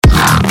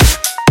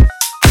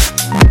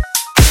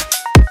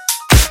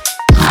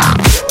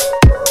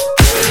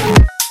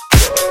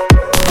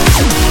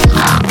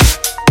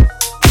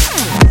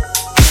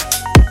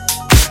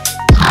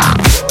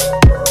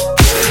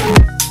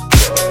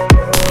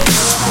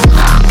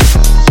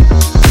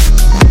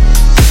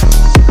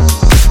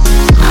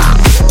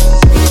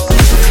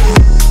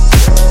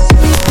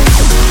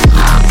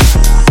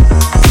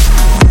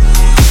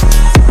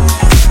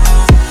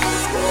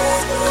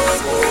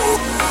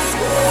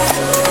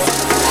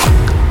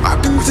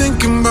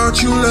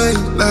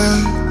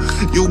lately.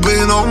 You've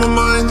been on my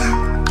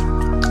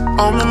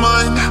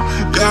mind,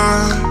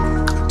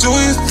 yeah. Do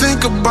you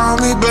think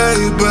about me,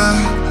 baby?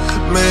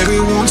 Maybe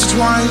once or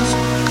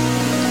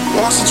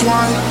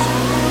twice.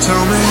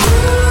 Tell me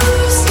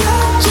who's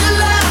got your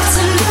love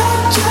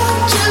tonight?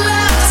 Your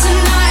love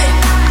tonight.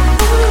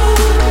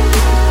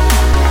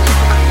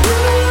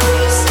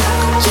 Who's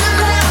got your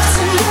love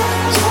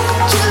tonight?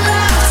 Your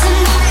love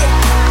tonight.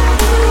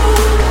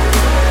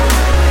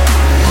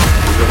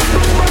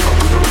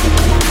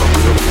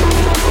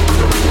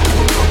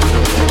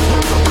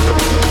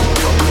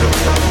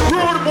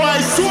 Road boy,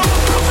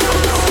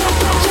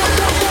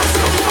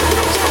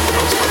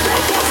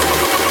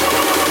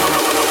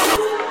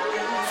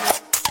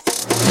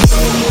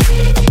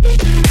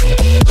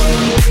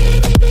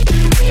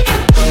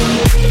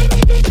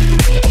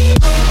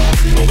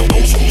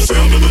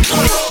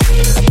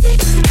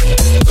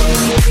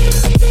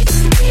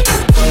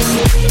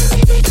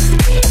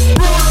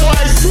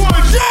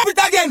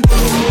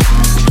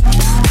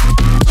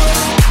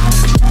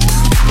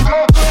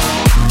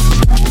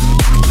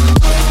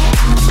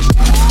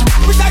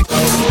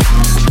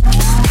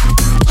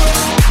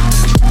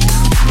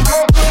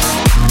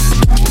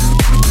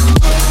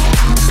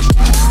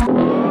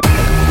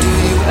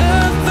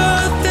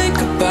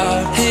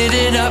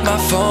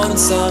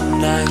 some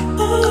night,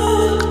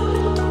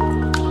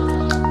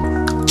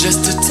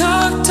 just to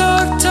talk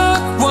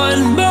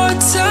one more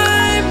time.